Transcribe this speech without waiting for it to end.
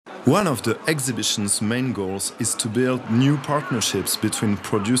One of the exhibition's main goals is to build new partnerships between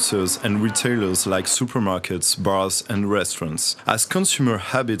producers and retailers like supermarkets, bars and restaurants. As consumer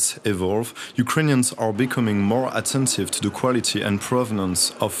habits evolve, Ukrainians are becoming more attentive to the quality and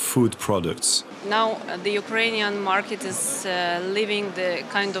provenance of food products. Now the Ukrainian market is living the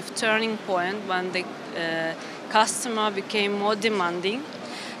kind of turning point when the customer became more demanding,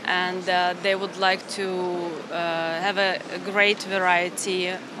 and they would like to have a great variety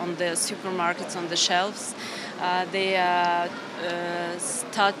on the supermarkets, on the shelves. They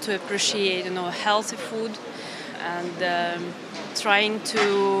start to appreciate, healthy food, and trying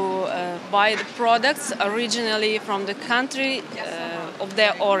to buy the products originally from the country of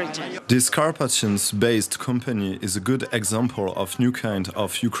their origin. This Carpathians-based company is a good example of new kind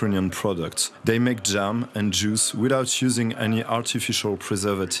of Ukrainian products. They make jam and juice without using any artificial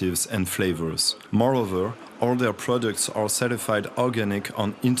preservatives and flavors. Moreover, all their products are certified organic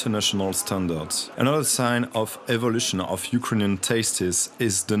on international standards. Another sign of evolution of Ukrainian tastes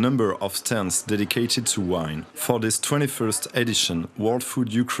is the number of stands dedicated to wine. For this 21st edition,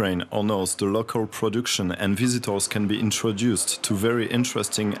 Worldfood Ukraine honors the local production, and visitors can be introduced to very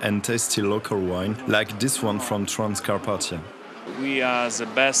interesting and tasty local wine, like this one from Transcarpathia. We are the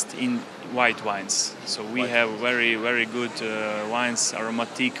best in white wines. So we have very, very good wines,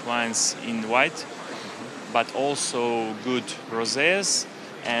 aromatic wines in white, but also good rosés,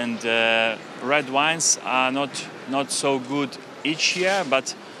 and red wines are not so good each year,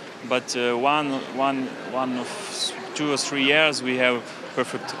 but one of 2 or 3 years we have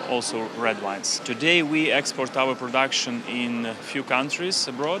perfect also red wines. Today we export our production in a few countries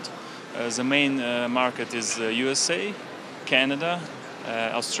abroad. The main market is USA, Canada,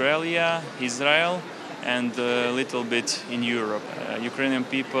 Australia, Israel, and a little bit in Europe. Ukrainian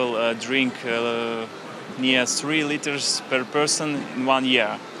people drink near 3 liters per person in 1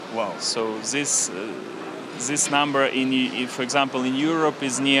 year. Wow! So this number, for example, in Europe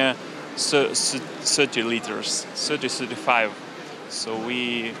is near 30 liters, 35. So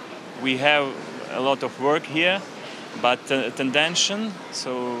we have a lot of work here, but tendency.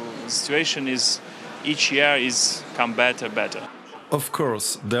 So the situation is each year is come better. Of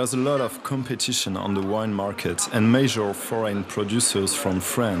course, there's a lot of competition on the wine market, and major foreign producers from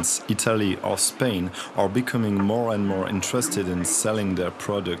France, Italy or Spain are becoming more and more interested in selling their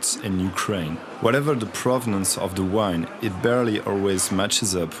products in Ukraine. Whatever the provenance of the wine, it barely always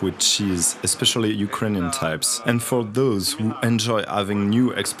matches up with cheese, especially Ukrainian types. And for those who enjoy having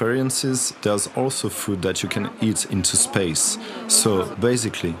new experiences, there's also food that you can eat into space. So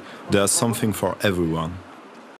basically, there's something for everyone.